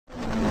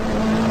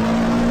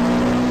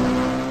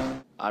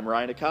I'm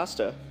Ryan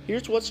DeCosta.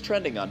 Here's what's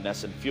trending on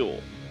NESN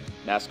Fuel.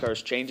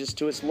 NASCAR's changes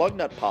to its lug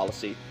nut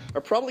policy are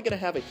probably going to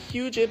have a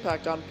huge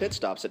impact on pit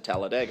stops at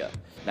Talladega.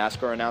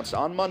 NASCAR announced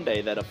on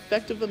Monday that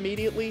effective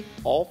immediately,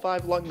 all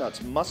 5 lug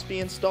nuts must be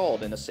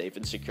installed in a safe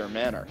and secure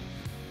manner.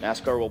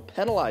 NASCAR will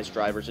penalize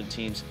drivers and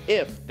teams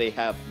if they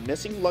have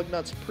missing lug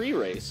nuts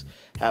pre-race,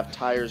 have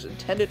tires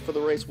intended for the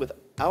race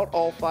without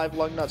all 5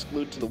 lug nuts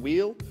glued to the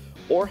wheel,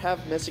 or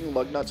have missing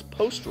lug nuts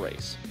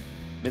post-race.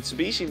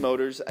 Mitsubishi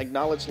Motors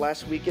acknowledged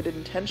last week it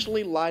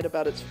intentionally lied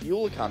about its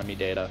fuel economy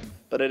data,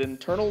 but an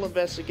internal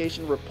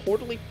investigation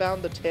reportedly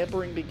found the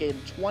tampering began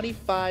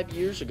 25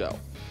 years ago.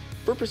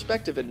 For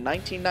perspective, in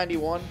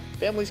 1991,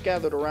 families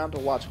gathered around to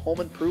watch Home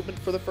Improvement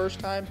for the first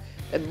time,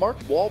 and Marc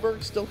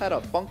still had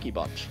a funky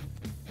bunch.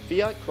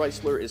 Fiat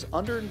Chrysler is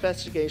under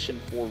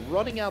investigation for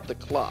running out the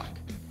clock.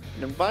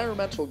 An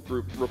environmental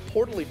group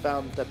reportedly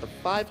found that the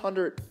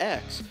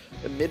 500X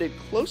emitted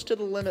close to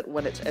the limit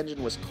when its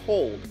engine was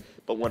cold,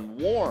 but when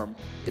warm,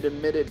 it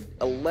emitted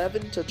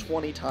 11 to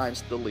 20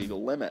 times the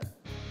legal limit.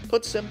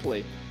 Put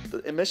simply, the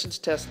emissions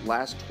test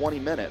lasts 20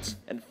 minutes,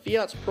 and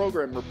Fiat's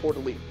program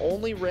reportedly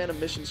only ran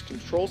emissions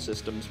control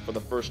systems for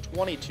the first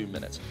 22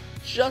 minutes,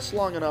 just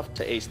long enough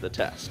to ace the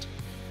test.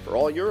 For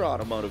all your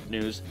automotive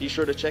news, be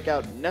sure to check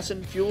out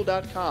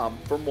NESNfuel.com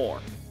for more.